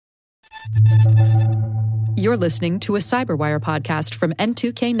You're listening to a CyberWire podcast from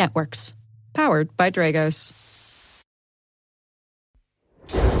N2K Networks, powered by Dragos.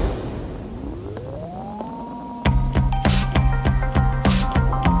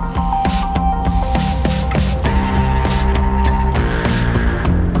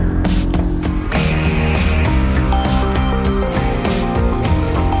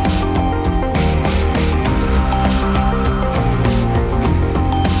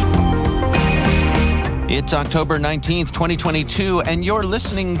 It's October 19th, 2022, and you're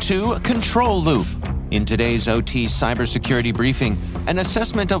listening to Control Loop. In today's OT cybersecurity briefing, an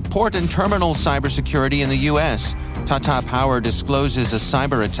assessment of port and terminal cybersecurity in the U.S. Tata Power discloses a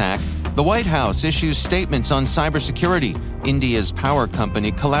cyber attack. The White House issues statements on cybersecurity. India's power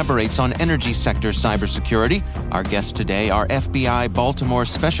company collaborates on energy sector cybersecurity. Our guests today are FBI Baltimore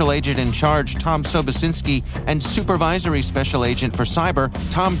Special Agent in Charge Tom Sobocinski and Supervisory Special Agent for Cyber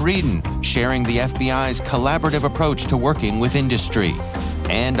Tom Breeden, sharing the FBI's collaborative approach to working with industry.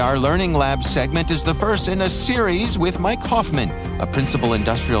 And our Learning Lab segment is the first in a series with Mike Hoffman, a principal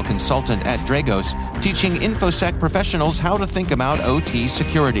industrial consultant at Dragos, teaching InfoSec professionals how to think about OT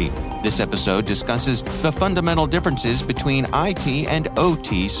security. This episode discusses the fundamental differences between IT and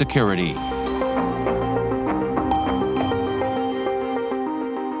OT security.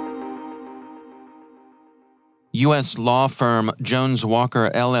 U.S. law firm Jones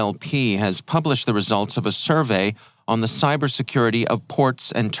Walker LLP has published the results of a survey on the cybersecurity of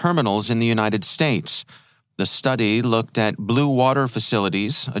ports and terminals in the United States. The study looked at blue water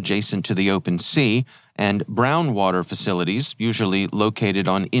facilities adjacent to the open sea and brown water facilities, usually located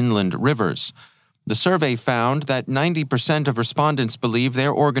on inland rivers. The survey found that 90% of respondents believe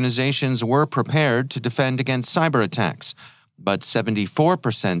their organizations were prepared to defend against cyber attacks, but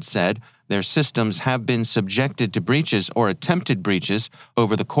 74% said their systems have been subjected to breaches or attempted breaches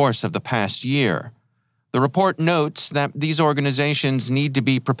over the course of the past year. The report notes that these organizations need to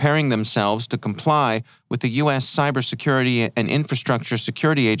be preparing themselves to comply with the U.S. Cybersecurity and Infrastructure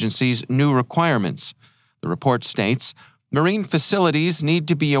Security Agency's new requirements. The report states, marine facilities need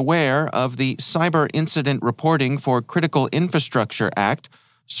to be aware of the Cyber Incident Reporting for Critical Infrastructure Act,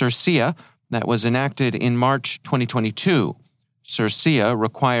 CIRCIA, that was enacted in March 2022. CIRCIA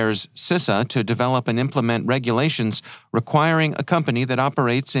requires CISA to develop and implement regulations requiring a company that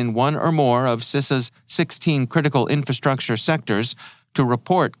operates in one or more of CISA's 16 critical infrastructure sectors to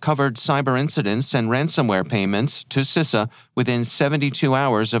report covered cyber incidents and ransomware payments to CISA within 72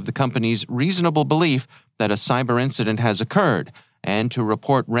 hours of the company's reasonable belief that a cyber incident has occurred, and to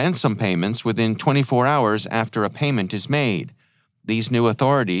report ransom payments within 24 hours after a payment is made. These new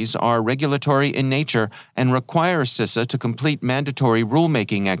authorities are regulatory in nature and require CISA to complete mandatory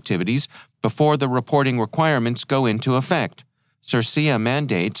rulemaking activities before the reporting requirements go into effect. CIRCIA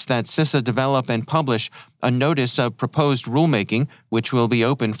mandates that CISA develop and publish a notice of proposed rulemaking, which will be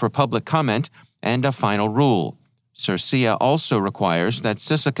open for public comment, and a final rule. CIRCIA also requires that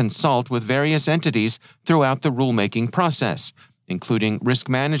CISA consult with various entities throughout the rulemaking process, including risk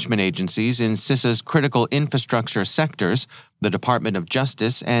management agencies in CISA's critical infrastructure sectors, the Department of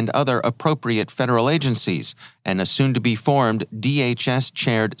Justice, and other appropriate federal agencies, and a soon-to-be-formed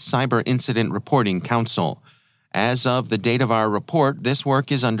DHS-chaired Cyber Incident Reporting Council. As of the date of our report, this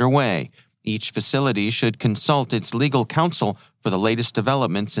work is underway. Each facility should consult its legal counsel for the latest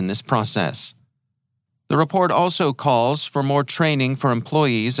developments in this process. The report also calls for more training for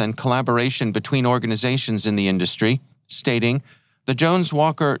employees and collaboration between organizations in the industry, stating, the Jones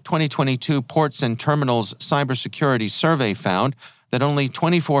Walker 2022 Ports and Terminals Cybersecurity Survey found that only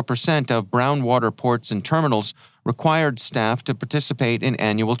 24% of brown water ports and terminals required staff to participate in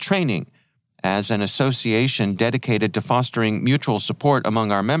annual training. As an association dedicated to fostering mutual support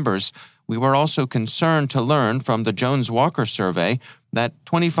among our members, we were also concerned to learn from the Jones Walker survey that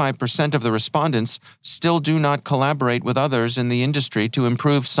 25% of the respondents still do not collaborate with others in the industry to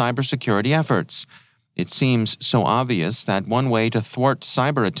improve cybersecurity efforts. It seems so obvious that one way to thwart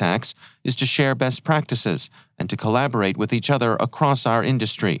cyber attacks is to share best practices and to collaborate with each other across our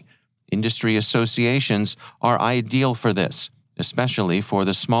industry. Industry associations are ideal for this, especially for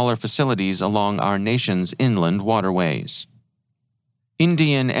the smaller facilities along our nation's inland waterways.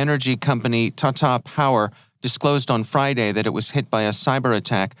 Indian energy company Tata Power disclosed on Friday that it was hit by a cyber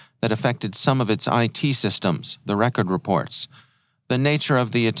attack that affected some of its IT systems, the record reports. The nature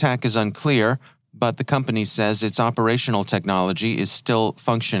of the attack is unclear, but the company says its operational technology is still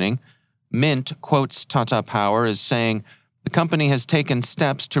functioning. Mint quotes Tata Power as saying, the company has taken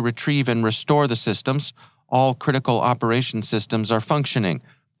steps to retrieve and restore the systems. All critical operation systems are functioning.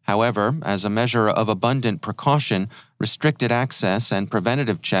 However, as a measure of abundant precaution, restricted access and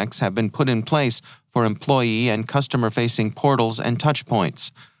preventative checks have been put in place for employee and customer-facing portals and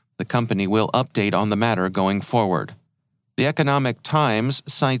touchpoints. The company will update on the matter going forward. The Economic Times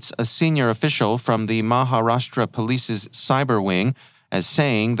cites a senior official from the Maharashtra Police's cyber wing as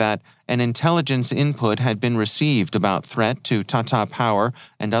saying that an intelligence input had been received about threat to Tata Power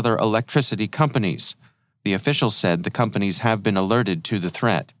and other electricity companies. The official said the companies have been alerted to the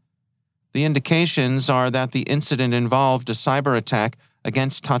threat. The indications are that the incident involved a cyber attack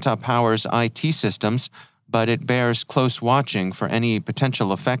against Tata Power's IT systems, but it bears close watching for any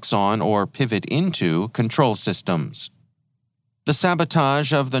potential effects on or pivot into control systems. The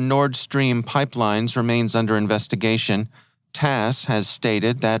sabotage of the Nord Stream pipelines remains under investigation. TASS has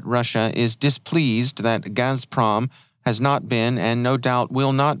stated that Russia is displeased that Gazprom has not been and no doubt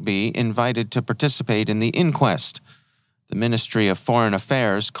will not be invited to participate in the inquest. The Ministry of Foreign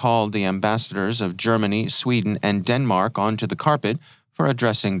Affairs called the ambassadors of Germany, Sweden, and Denmark onto the carpet for a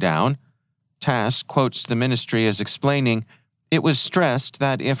dressing down. TASS quotes the ministry as explaining, "It was stressed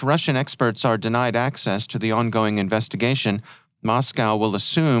that if Russian experts are denied access to the ongoing investigation, Moscow will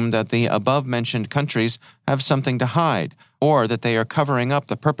assume that the above-mentioned countries have something to hide, or that they are covering up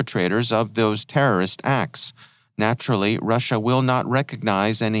the perpetrators of those terrorist acts. Naturally, Russia will not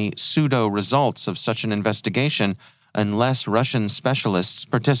recognize any pseudo-results of such an investigation unless Russian specialists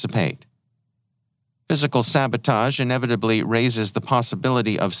participate." Physical sabotage inevitably raises the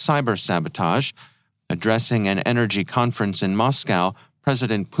possibility of cyber sabotage. Addressing an energy conference in Moscow,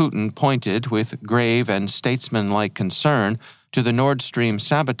 President Putin pointed with grave and statesman-like concern to the Nord Stream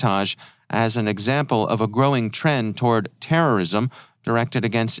sabotage as an example of a growing trend toward terrorism directed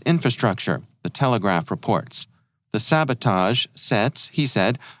against infrastructure, the Telegraph reports. The sabotage sets, he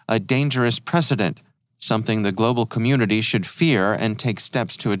said, a dangerous precedent, something the global community should fear and take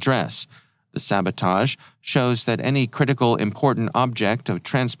steps to address. The sabotage shows that any critical important object of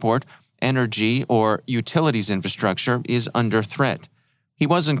transport, energy, or utilities infrastructure is under threat. He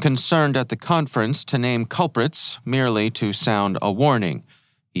wasn't concerned at the conference to name culprits, merely to sound a warning.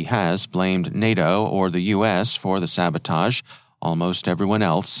 He has blamed NATO or the U.S. for the sabotage. Almost everyone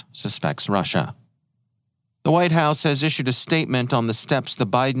else suspects Russia. The White House has issued a statement on the steps the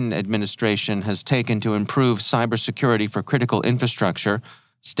Biden administration has taken to improve cybersecurity for critical infrastructure,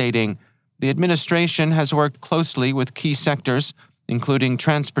 stating, "The administration has worked closely with key sectors, including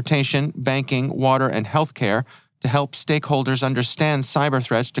transportation, banking, water, and healthcare, to help stakeholders understand cyber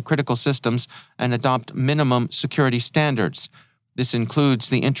threats to critical systems and adopt minimum security standards. This includes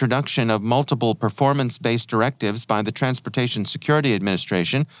the introduction of multiple performance-based directives by the Transportation Security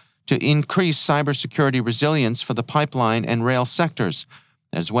Administration to increase cybersecurity resilience for the pipeline and rail sectors,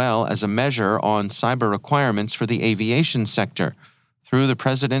 as well as a measure on cyber requirements for the aviation sector. Through the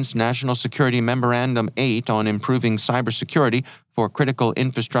President's National Security Memorandum 8 on improving cybersecurity for critical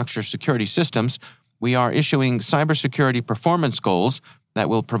infrastructure security systems, we are issuing cybersecurity performance goals that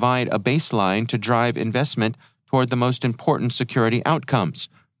will provide a baseline to drive investment toward the most important security outcomes.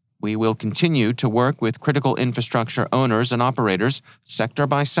 We will continue to work with critical infrastructure owners and operators, sector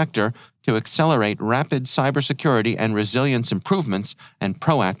by sector, to accelerate rapid cybersecurity and resilience improvements and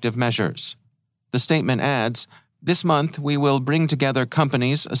proactive measures." The statement adds, "This month, we will bring together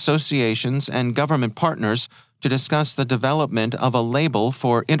companies, associations, and government partners to discuss the development of a label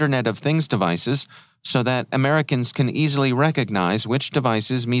for Internet of Things devices so that Americans can easily recognize which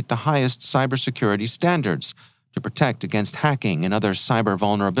devices meet the highest cybersecurity standards to protect against hacking and other cyber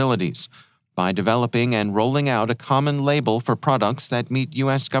vulnerabilities. By developing and rolling out a common label for products that meet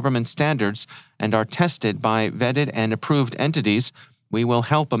U.S. government standards and are tested by vetted and approved entities, we will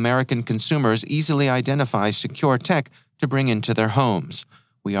help American consumers easily identify secure tech to bring into their homes.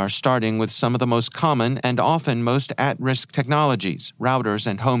 We are starting with some of the most common and often most at-risk technologies, routers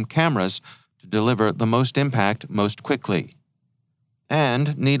and home cameras, to deliver the most impact most quickly."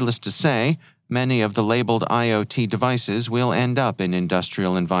 And, needless to say, many of the labeled IoT devices will end up in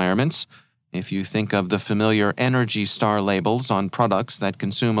industrial environments. If you think of the familiar Energy Star labels on products that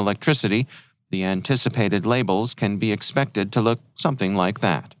consume electricity, the anticipated labels can be expected to look something like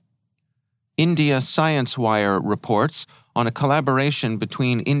that. India Science Wire reports on a collaboration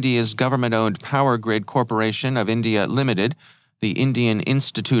between India's government-owned Power Grid Corporation of India Limited, the Indian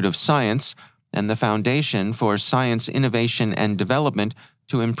Institute of Science, and the Foundation for Science Innovation and Development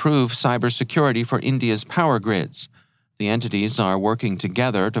to improve cybersecurity for India's power grids. The entities are working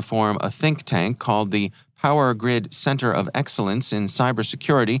together to form a think tank called the Power Grid Center of Excellence in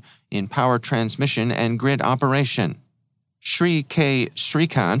Cybersecurity in Power Transmission and Grid Operation. Sri K.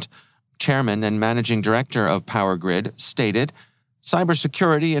 Srikant, chairman and managing director of Power Grid, stated,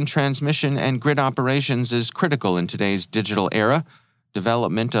 Cybersecurity in transmission and grid operations is critical in today's digital era.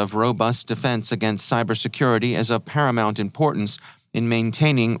 Development of robust defense against cybersecurity is of paramount importance in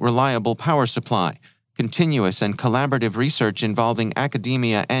maintaining reliable power supply. Continuous and collaborative research involving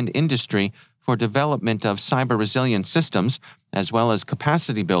academia and industry for development of cyber-resilient systems, as well as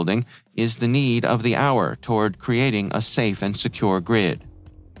capacity building, is the need of the hour toward creating a safe and secure grid.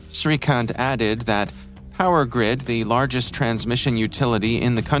 Srikant added that Power Grid, the largest transmission utility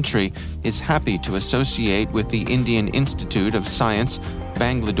in the country, is happy to associate with the Indian Institute of Science,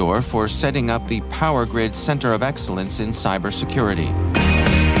 Bangalore, for setting up the Power Grid Center of Excellence in Cybersecurity.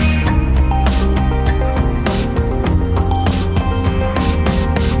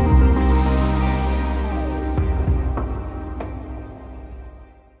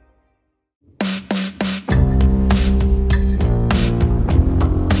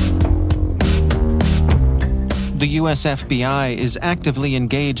 The U.S. FBI is actively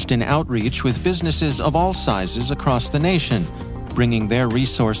engaged in outreach with businesses of all sizes across the nation, bringing their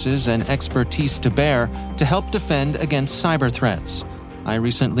resources and expertise to bear to help defend against cyber threats. I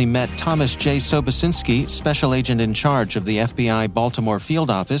recently met Thomas J. Sobocinski, Special Agent in charge of the FBI Baltimore Field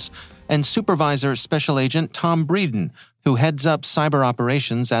Office, and Supervisor Special Agent Tom Breeden, who heads up cyber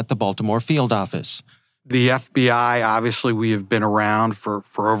operations at the Baltimore Field Office. The FBI, obviously, we have been around for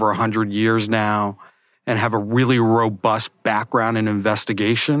over 100 years now, and have a really robust background in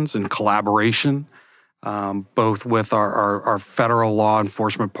investigations and collaboration, both with our federal law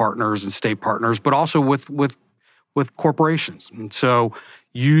enforcement partners and state partners, but also with corporations. And so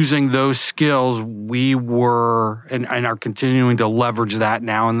using those skills, we were and are continuing to leverage that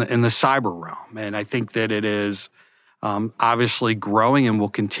now in the cyber realm. And I think that it is obviously growing and will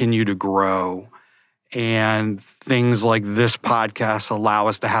continue to grow. And things like this podcast allow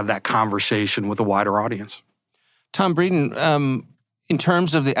us to have that conversation with a wider audience. Tom Breeden, in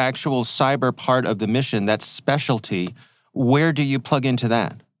terms of the actual cyber part of the mission, that specialty, where do you plug into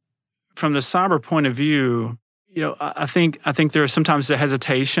that? From the cyber point of view, I think there is sometimes a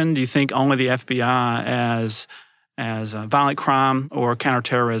hesitation. Do you think only the FBI as violent crime or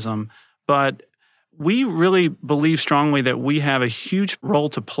counterterrorism? But we really believe strongly that we have a huge role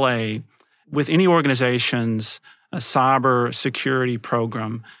to play with any organization's cyber security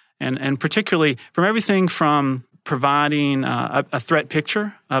program, and particularly from everything from providing a threat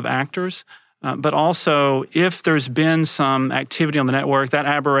picture of actors, but also if there's been some activity on the network, that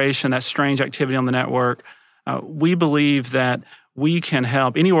aberration, that strange activity on the network, we believe that we can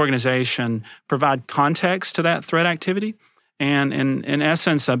help any organization provide context to that threat activity and, in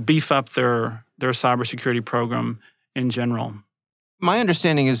essence, beef up their cybersecurity program in general. My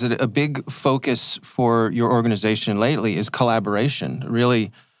understanding is that a big focus for your organization lately is collaboration,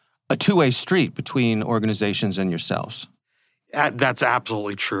 really a two-way street between organizations and yourselves. That's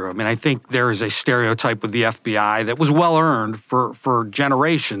absolutely true. I mean, I think there is a stereotype with the FBI that was well-earned for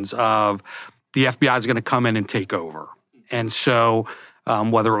generations of the FBI is going to come in and take over. And so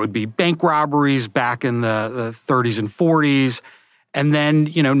whether it would be bank robberies back in the 30s and 40s, and then,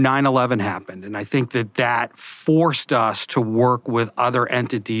 9/11 happened. And I think that forced us to work with other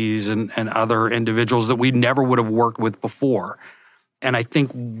entities and other individuals that we never would have worked with before. And I think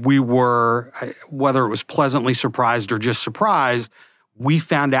we were, whether it was pleasantly surprised or just surprised, we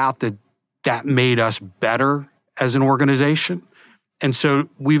found out that made us better as an organization. And so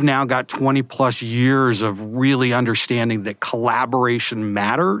we've now got 20 plus years of really understanding that collaboration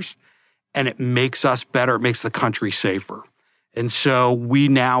matters and it makes us better. It makes the country safer. And so we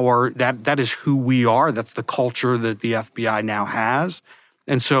now are, that is who we are. That's the culture that the FBI now has.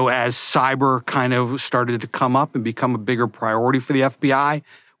 And so as cyber kind of started to come up and become a bigger priority for the FBI,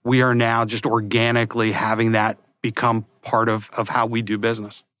 we are now just organically having that become part of how we do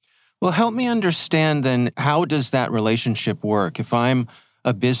business. Well, help me understand then, how does that relationship work? If I'm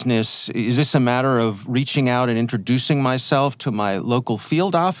a business, is this a matter of reaching out and introducing myself to my local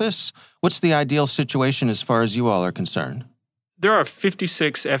field office? What's the ideal situation as far as you all are concerned? There are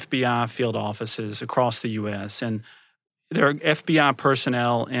 56 FBI field offices across the U.S., and there are FBI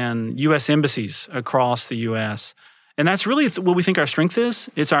personnel in U.S. embassies across the U.S. And that's really what we think our strength is.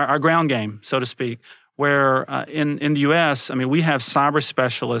 It's our ground game, so to speak, where in the U.S., we have cyber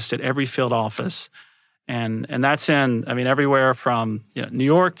specialists at every field office. And that's in, everywhere from New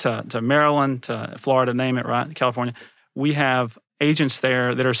York to Maryland to Florida, name it, right, California. We have agents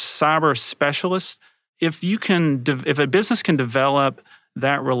there that are cyber specialists. If a business can develop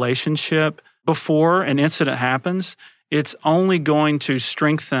that relationship before an incident happens, it's only going to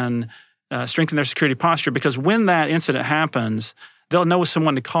strengthen their security posture, because when that incident happens, they'll know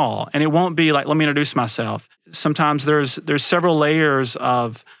someone to call. And it won't be like, let me introduce myself. Sometimes there's several layers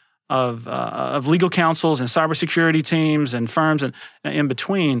of legal counsels and cybersecurity teams and firms and in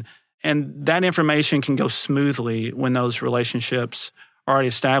between. And that information can go smoothly when those relationships are already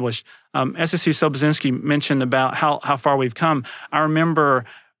established. SSC Sobozinski mentioned about how far we've come. I remember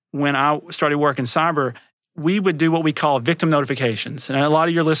when I started working cyber, we would do what we call victim notifications. And a lot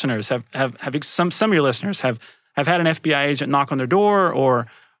of your listeners have some of your listeners have had an FBI agent knock on their door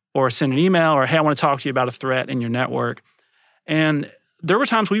or send an email or, hey, I want to talk to you about a threat in your network. And there were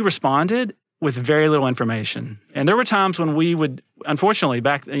times we responded with very little information. And there were times when we would, unfortunately,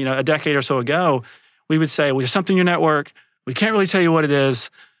 back a decade or so ago, we would say, well, there's something in your network. We can't really tell you what it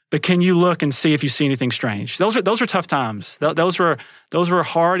is, but can you look and see if you see anything strange? Those are tough times. Those were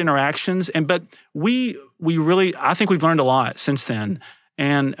hard interactions. But we really, I think we've learned a lot since then.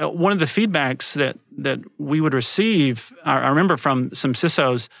 And one of the feedbacks that we would receive, I remember from some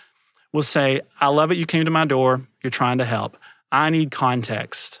CISOs, will say, I love it you came to my door. You're trying to help. I need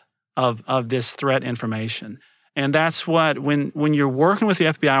context of this threat information. And that's what, when you're working with the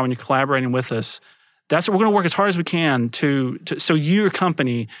FBI, when you're collaborating with us, that's what we're going to work as hard as we can to so your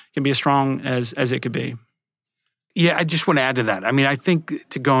company can be as strong as it could be. Yeah, I just want to add to that. I mean, I think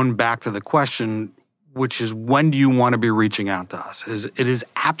going back to the question, which is when do you want to be reaching out to us, it is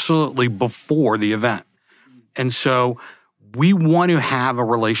absolutely before the event. And so we want to have a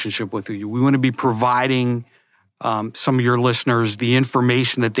relationship with you. We want to be providing some of your listeners the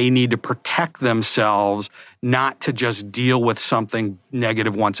information that they need to protect themselves, not to just deal with something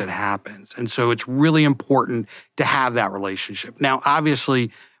negative once it happens. And so it's really important to have that relationship. Now, obviously,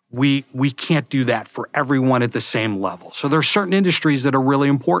 we can't do that for everyone at the same level. So there are certain industries that are really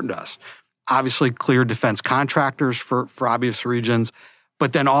important to us. Obviously, clear defense contractors for obvious reasons,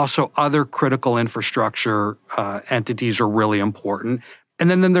 but then also other critical infrastructure entities are really important. And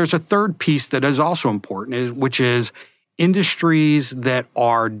then there's a third piece that is also important, which is industries that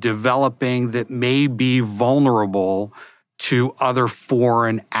are developing that may be vulnerable to other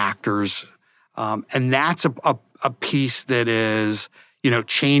foreign actors. And that's a piece that is,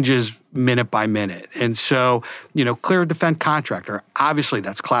 changes minute by minute. And so, clear defense contractor, obviously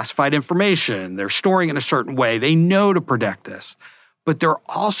that's classified information. They're storing it in a certain way. They know to protect this. But there are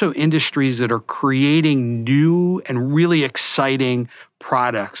also industries that are creating new and really exciting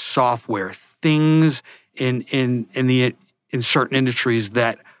products, software, things in certain industries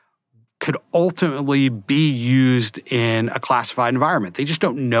that could ultimately be used in a classified environment. They just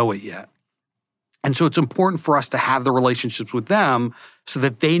don't know it yet. And so it's important for us to have the relationships with them so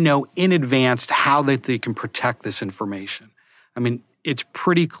that they know in advance how they can protect this information. I mean, it's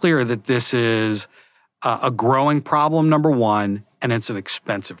pretty clear that this is a growing problem, number one, and it's an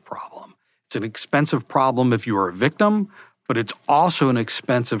expensive problem. It's an expensive problem if you are a victim, but it's also an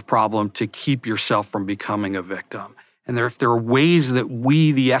expensive problem to keep yourself from becoming a victim. And if there are ways that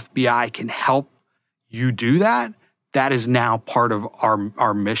we, the FBI, can help you do that, that is now part of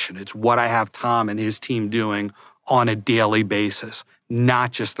our mission. It's what I have Tom and his team doing on a daily basis,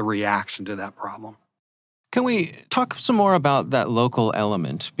 not just the reaction to that problem. Can we talk some more about that local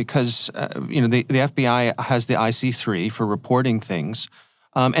element? Because, the FBI has the IC3 for reporting things,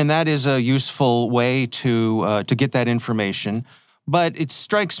 and that is a useful way to get that information. But it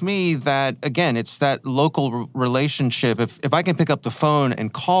strikes me that, again, it's that local relationship. If I can pick up the phone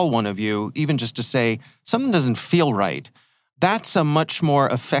and call one of you, even just to say, something doesn't feel right, that's a much more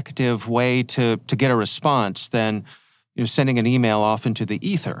effective way to get a response than sending an email off into the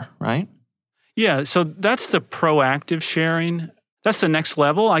ether, right? Yeah, so that's the proactive sharing. That's the next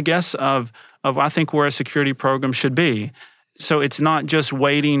level, I guess, of I think where a security program should be. So it's not just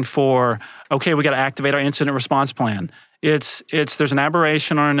waiting for, okay, we got to activate our incident response plan. It's there's an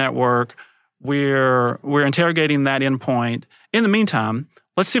aberration on our network. We're interrogating that endpoint. In the meantime,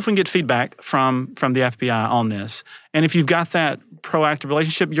 let's see if we can get feedback from the FBI on this. And if you've got that proactive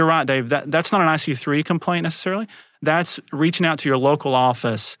relationship, you're right, Dave. That's not an IC3 complaint necessarily. That's reaching out to your local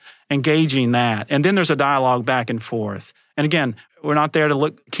office, engaging that, and then there's a dialogue back and forth. And again, we're not there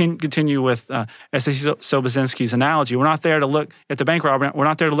to continue with SSC Sobozinski's analogy. We're not there to look at the bank robbery. We're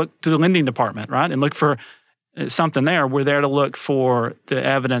not there to look to the lending department, right, and look for something there. We're there to look for the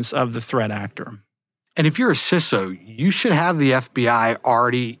evidence of the threat actor. And if you're a CISO, you should have the FBI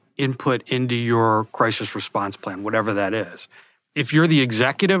already input into your crisis response plan, whatever that is. If you're the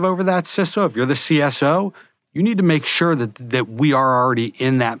executive over that CISO, if you're the CSO, you need to make sure that we are already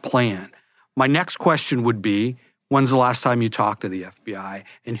in that plan. My next question would be, when's the last time you talked to the FBI?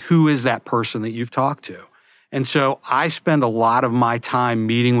 And who is that person that you've talked to? And so I spend a lot of my time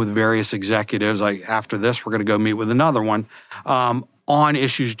meeting with various executives. Like after this, we're going to go meet with another one on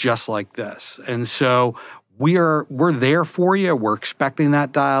issues just like this. And so we're there for you. We're expecting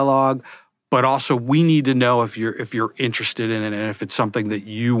that dialogue, but also we need to know if you're interested in it and if it's something that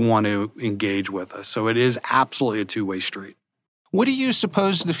you want to engage with us. So it is absolutely a two-way street. What do you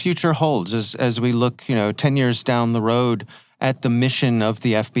suppose the future holds as we look, 10 years down the road at the mission of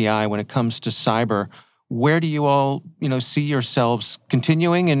the FBI when it comes to cyber? Where do you all, see yourselves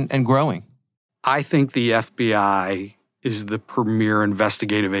continuing and growing? I think the FBI is the premier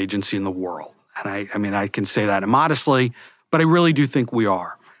investigative agency in the world. And I can say that immodestly, but I really do think we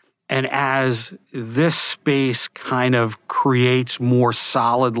are. And as this space kind of creates more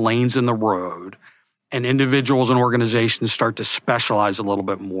solid lanes in the road and individuals and organizations start to specialize a little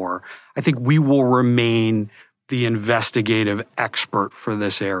bit more, I think we will remain the investigative expert for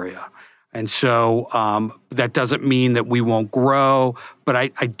this area. And so that doesn't mean that we won't grow, but I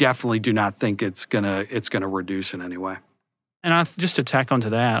definitely do not think it's gonna reduce in any way. And just to tack onto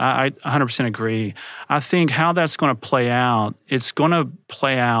that, I 100% agree. I think how that's going to play out, it's going to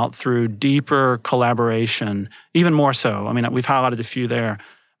play out through deeper collaboration, even more so. I mean, we've highlighted a few there,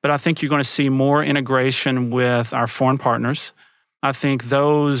 but I think you're going to see more integration with our foreign partners. I think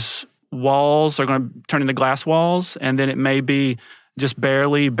those walls are going to turn into glass walls, and then it may be just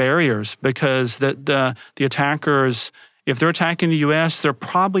barely barriers because the attackers, if they're attacking the U.S., they're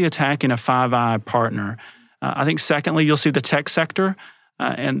probably attacking a Five Eye partner. I think secondly, you'll see the tech sector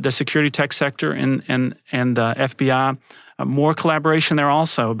and the security tech sector and the FBI, more collaboration there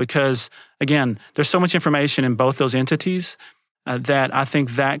also because, again, there's so much information in both those entities that I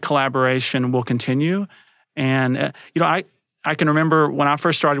think that collaboration will continue. And, I can remember when I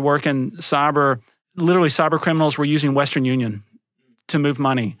first started working cyber, literally cyber criminals were using Western Union to move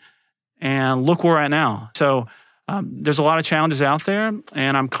money. And look where we're at now. So there's a lot of challenges out there,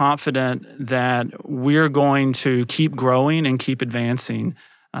 and I'm confident that we're going to keep growing and keep advancing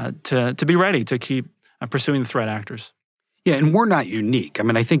to be ready to keep pursuing the threat actors. Yeah, and we're not unique. I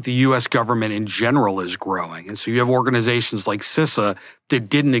mean, I think the U.S. government in general is growing. And so you have organizations like CISA that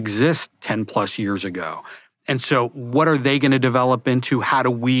didn't exist 10 plus years ago. And so what are they going to develop into? How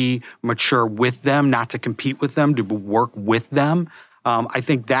do we mature with them, not to compete with them, to work with them? I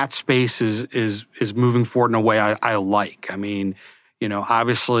think that space is moving forward in a way I like. I mean,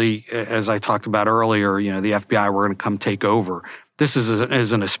 obviously, as I talked about earlier, the FBI, we're going to come take over. This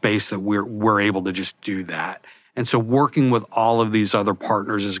isn't a space that we're able to just do that. And so working with all of these other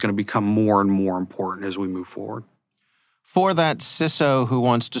partners is going to become more and more important as we move forward. For that CISO who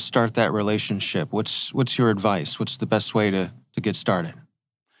wants to start that relationship, what's your advice? What's the best way to get started?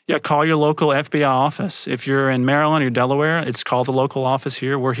 Yeah, call your local FBI office. If you're in Maryland or Delaware, it's called the local office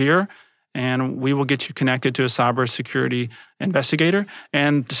here. We're here, and we will get you connected to a cybersecurity investigator.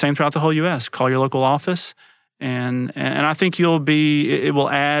 And the same throughout the whole U.S. Call your local office, and I think it will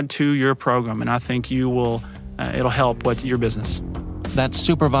add to your program, and I think it'll help with your business. That's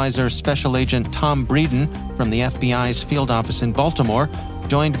Supervisor Special Agent Tom Breeden from the FBI's field office in Baltimore,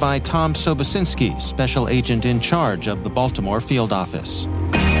 joined by Tom Sobocinski, Special Agent in charge of the Baltimore field office.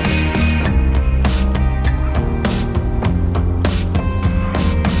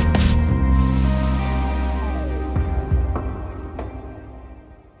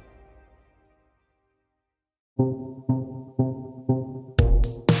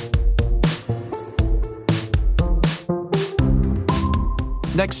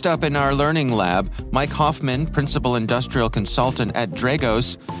 Next up in our learning lab, Mike Hoffman, Principal Industrial Consultant at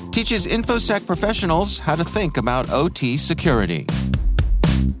Dragos, teaches InfoSec professionals how to think about OT security.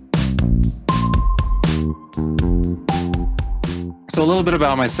 So a little bit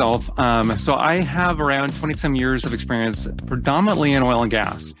about myself. So I have around 20-some years of experience, predominantly in oil and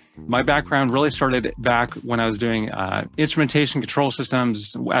gas. My background really started back when I was doing instrumentation control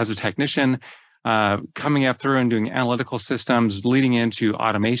systems as a technician, coming up through and doing analytical systems, leading into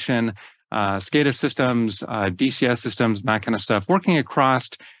automation, SCADA systems, DCS systems, that kind of stuff, working across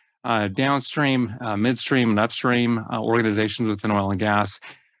downstream, midstream, and upstream organizations within oil and gas.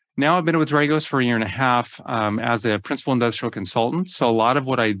 Now I've been with Dragos for a year and a half as a principal industrial consultant. So a lot of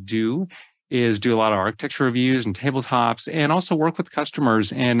what I do is do a lot of architecture reviews and tabletops, and also work with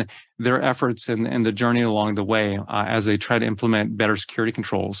customers and their efforts and the journey along the way as they try to implement better security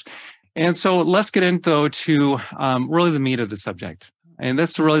controls. And so let's get into, though, to really the meat of the subject. And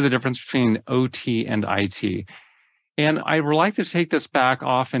that's really the difference between OT and IT. And I would like to take this back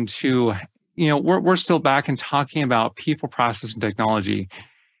off into, we're still back in talking about people, process, and technology.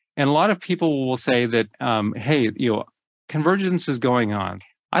 And a lot of people will say that, hey, convergence is going on.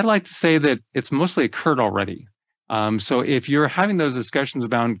 I'd like to say that it's mostly occurred already. So if you're having those discussions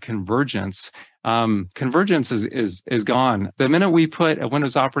about convergence, convergence is gone. The minute we put a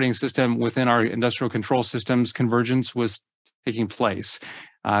Windows operating system within our industrial control systems, convergence was taking place.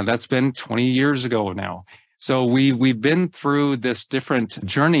 That's been 20 years ago now. So we've been through this different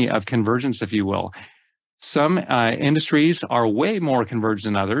journey of convergence, if you will. Some industries are way more converged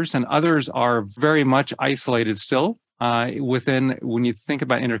than others, and others are very much isolated still within when you think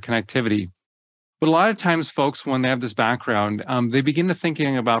about interconnectivity. But a lot of times, folks, when they have this background, they begin to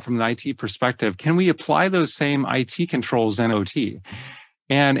thinking about from an IT perspective, can we apply those same IT controls in OT?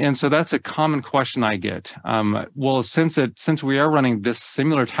 And so that's a common question I get. Well, since we are running this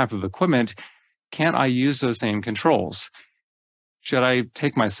similar type of equipment, can't I use those same controls? Should I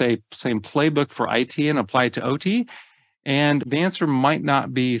take my same playbook for IT and apply it to OT? And the answer might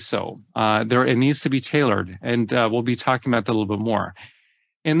not be so. It needs to be tailored, and we'll be talking about that a little bit more.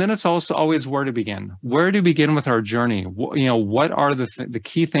 And then it's also always where to begin. Where to begin with our journey? What are the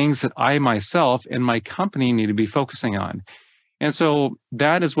key things that I myself and my company need to be focusing on? And so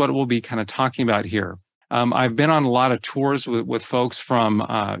that is what we'll be kind of talking about here. I've been on a lot of tours with folks from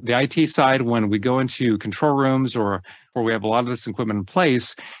the IT side when we go into control rooms or where we have a lot of this equipment in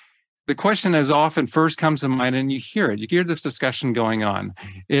place. The question that often first comes to mind, and you hear this discussion going on,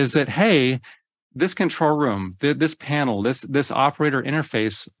 is that, hey, this control room, this panel, this operator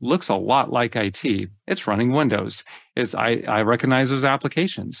interface looks a lot like IT. It's running Windows. I recognize those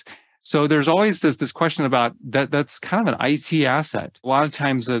applications. So there's always this question about that's kind of an IT asset. A lot of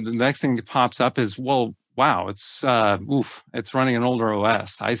times the next thing that pops up is, well, wow, it's running an older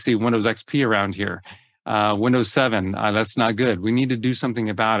OS. I see Windows XP around here. Windows 7, that's not good. We need to do something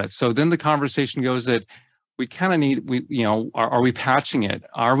about it. So then the conversation goes that we kind of need, are we patching it?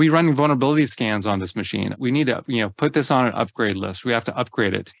 Are we running vulnerability scans on this machine? We need to, put this on an upgrade list. We have to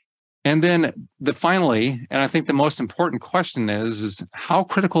upgrade it. And then finally, and I think the most important question is how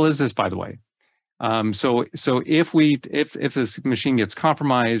critical is this, by the way? So if this machine gets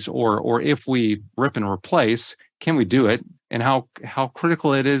compromised or if we rip and replace, can we do it? And how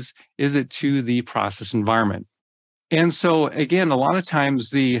critical is it to the process environment? And so again, a lot of times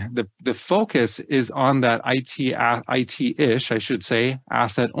the focus is on that IT-ish, I should say,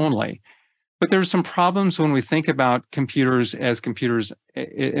 asset only. But there's some problems when we think about computers as computers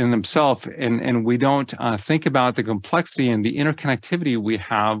in themselves, and we don't think about the complexity and the interconnectivity we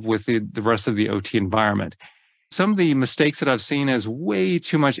have with the rest of the OT environment. Some of the mistakes that I've seen is way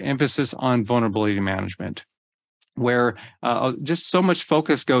too much emphasis on vulnerability management, where just so much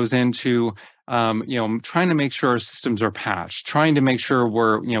focus goes into trying to make sure our systems are patched, trying to make sure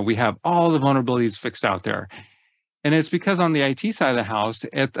we have all the vulnerabilities fixed out there. And it's because on the IT side of the house,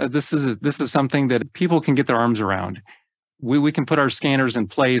 this is something that people can get their arms around. We can put our scanners in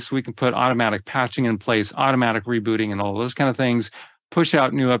place, we can put automatic patching in place, automatic rebooting, and all those kind of things. Push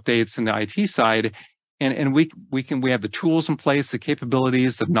out new updates in the IT side, and we have the tools in place, the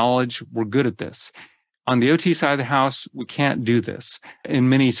capabilities, the knowledge. We're good at this. On the OT side of the house, we can't do this in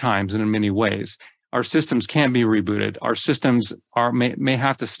many times and in many ways. Our systems can't be rebooted. Our systems may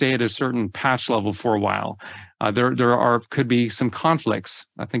have to stay at a certain patch level for a while. There could be some conflicts.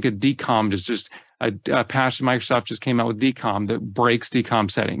 I think a DCOM is just a patch that Microsoft just came out with DCOM that breaks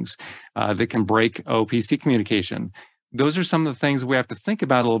DCOM settings, that can break OPC communication. Those are some of the things we have to think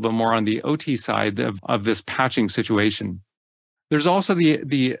about a little bit more on the OT side of this patching situation. There's also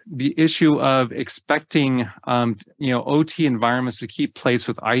the issue of expecting OT environments to keep pace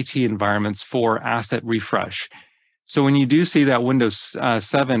with IT environments for asset refresh. So when you do see that Windows 7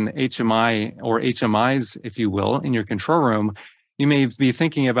 HMI or HMIs, if you will, in your control room, you may be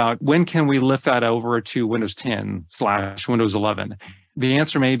thinking about when can we lift that over to Windows 10/Windows 11. The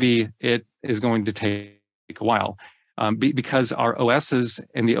answer may be it is going to take a while because our OSs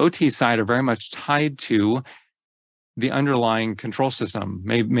and the OT side are very much tied to the underlying control system.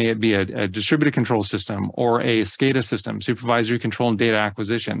 May it be a distributed control system or a SCADA system, supervisory control and data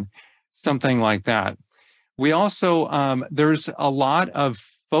acquisition, something like that. We also, there's a lot of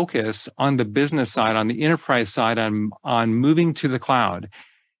focus on the business side, on the enterprise side, on moving to the cloud.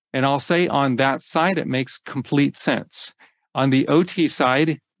 And I'll say on that side, it makes complete sense. On the OT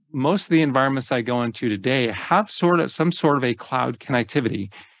side, most of the environments I go into today have some sort of a cloud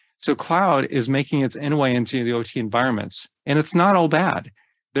connectivity. So cloud is making its way into the OT environments, and it's not all bad.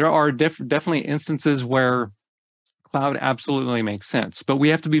 There are definitely instances where cloud absolutely makes sense, but we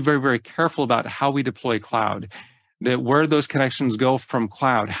have to be very, very careful about how we deploy cloud, that where those connections go from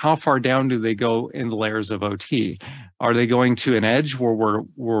cloud, how far down do they go in the layers of OT? Are they going to an edge where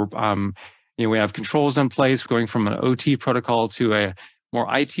we have controls in place, going from an OT protocol to more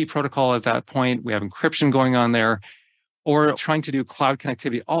IT protocol at that point. We have encryption going on there, or trying to do cloud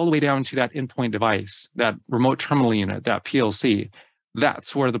connectivity all the way down to that endpoint device, that remote terminal unit, that PLC.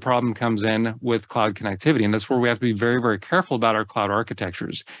 That's where the problem comes in with cloud connectivity. And that's where we have to be very, very careful about our cloud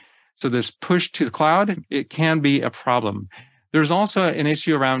architectures. So this push to the cloud, it can be a problem. There's also an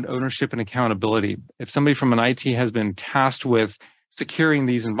issue around ownership and accountability. If somebody from an IT has been tasked with securing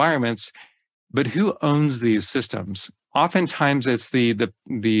these environments, but who owns these systems? Oftentimes it's the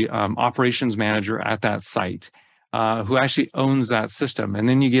operations manager at that site who actually owns that system. And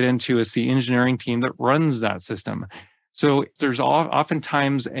then you get into it's the engineering team that runs that system. So there's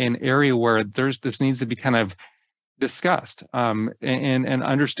oftentimes an area where this needs to be kind of discussed and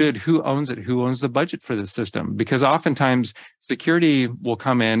understood who owns it, who owns the budget for this system. Because oftentimes security will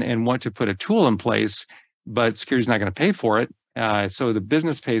come in and want to put a tool in place, but security is not going to pay for it. So the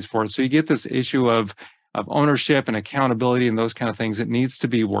business pays for it. So you get this issue of ownership and accountability and those kind of things. It needs to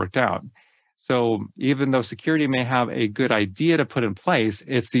be worked out. So even though security may have a good idea to put in place,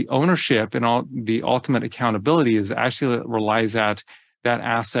 it's the ownership and all the ultimate accountability is actually relies at that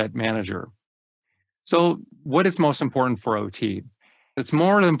asset manager. So what is most important for OT? It's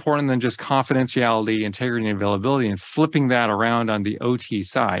more important than just confidentiality, integrity, and availability, and flipping that around on the OT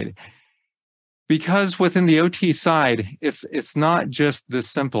side. Because within the OT side, it's not just this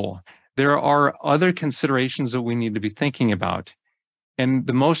simple. There are other considerations that we need to be thinking about. And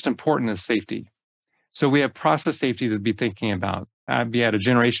the most important is safety. So we have process safety to be thinking about, be at a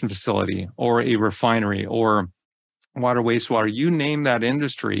generation facility or a refinery or water, wastewater, you name that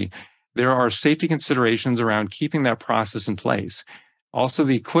industry, there are safety considerations around keeping that process in place. Also,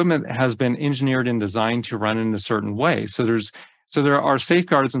 the equipment has been engineered and designed to run in a certain way. So there are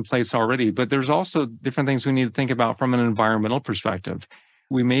safeguards in place already, but there's also different things we need to think about from an environmental perspective.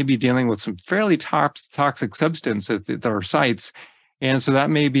 We may be dealing with some fairly toxic substance at our sites. And so that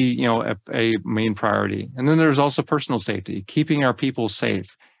may be, a main priority. And then there's also personal safety, keeping our people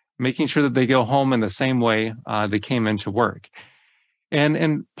safe, making sure that they go home in the same way they came into work.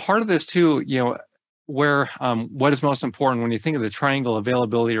 And part of this too, where what is most important when you think of the triangle,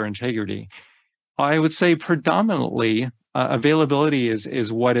 availability or integrity, I would say predominantly availability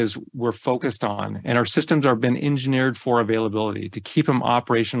is what we're focused on. And our systems are been engineered for availability to keep them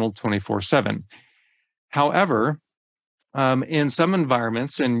operational 24/7. However, in some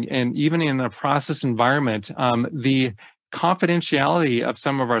environments and even in a process environment, the confidentiality of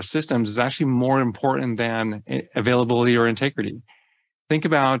some of our systems is actually more important than availability or integrity. Think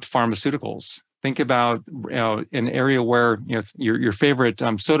about pharmaceuticals. Think about an area where your favorite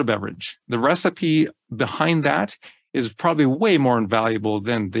soda beverage. The recipe behind that is probably way more invaluable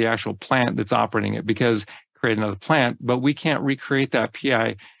than the actual plant that's operating it, because create another plant, but we can't recreate that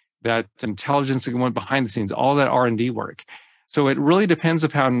PI, that intelligence that went behind the scenes, all that R&D work. So it really depends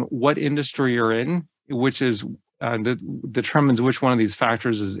upon what industry you're in, which is determines which one of these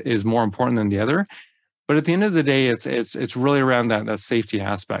factors is more important than the other. But at the end of the day, it's really around that safety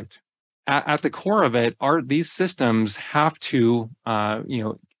aspect. At the core of it, these systems have to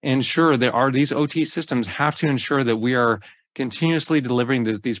ensure these OT systems have to ensure that we are continuously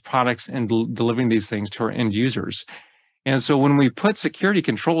delivering these products and delivering these things to our end users. And so when we put security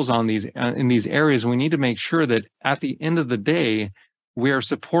controls on these in these areas, we need to make sure that at the end of the day, we are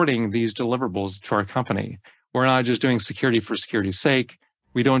supporting these deliverables to our company. We're not just doing security for security's sake.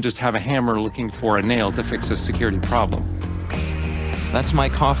 We don't just have a hammer looking for a nail to fix a security problem. That's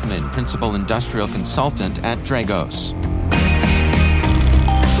Mike Hoffman, Principal Industrial Consultant at Dragos.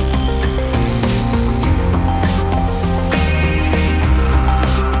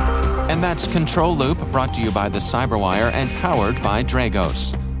 And that's Control Loop, brought to you by the Cyberwire and powered by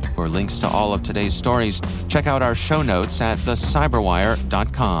Dragos. For links to all of today's stories, check out our show notes at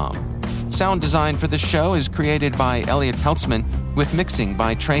thecyberwire.com. Sound design for the show is created by Elliot Peltzman, with mixing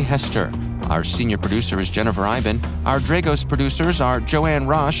by Trey Hester. Our senior producer is Jennifer Iben. Our Dragos producers are Joanne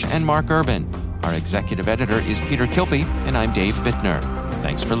Roche and Mark Urban. Our executive editor is Peter Kilpe, and I'm Dave Bittner.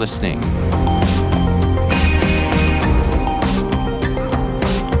 Thanks for listening.